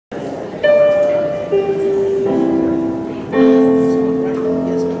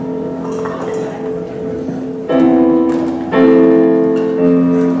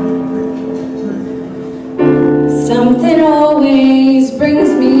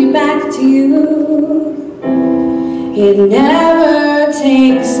me back to you. It never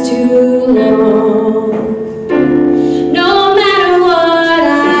takes too long. No matter what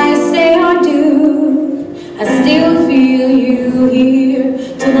I say or do, I still feel you here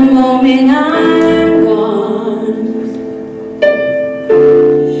till the moment I'm gone.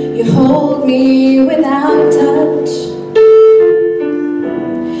 You hold me without touch.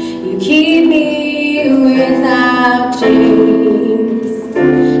 You keep me without chains. I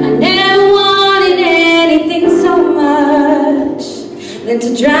never wanted anything so much than to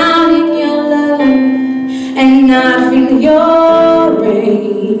drown in your love and not feel your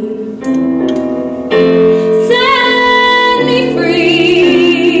rain. Set me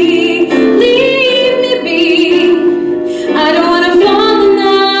free, leave me be. I don't want to fall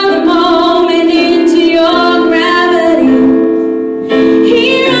another moment into your gravity.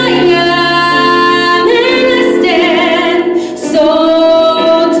 Here I am and I stand so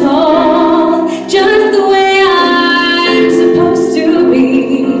tall, just the way I'm supposed to be.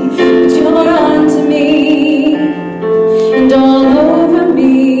 But you're onto me and all over me.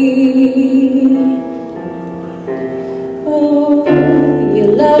 Oh, you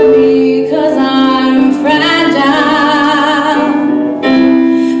love me 'cause I'm fragile,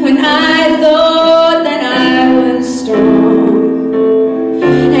 when I thought that I was strong.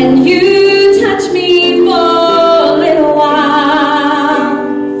 And you touch me for a little while,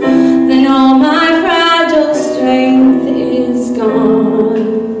 then all my fragile strength is gone.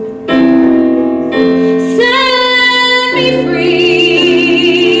 Set me free,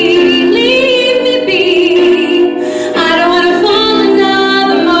 leave me be. I don't want to fall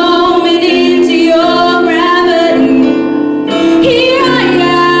another moment into your gravity. Here I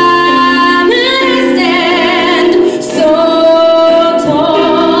am and I stand so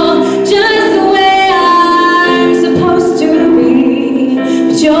tall, just the way I'm supposed to be.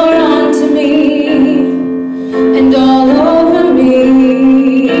 But you're onto me and all over me.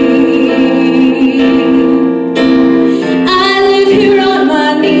 I live here on my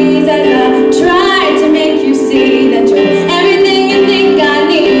knees as I try to make you see that you're everything you think I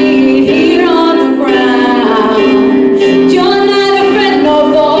need here on the ground. You're not a friend nor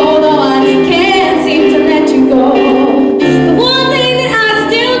foe, though I can't seem to let you go. The one thing that I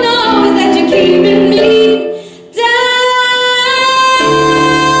still know is that you're keeping me down.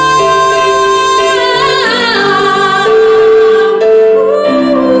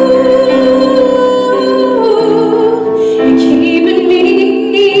 Ooh, you're keeping me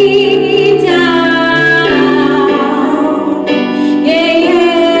down. Yeah,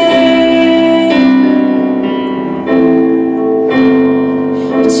 yeah.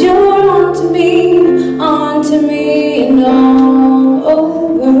 But you're onto me and all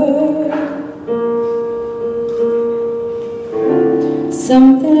over.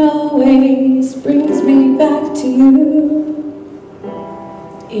 Something always brings me back to you.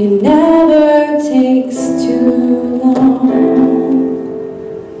 It never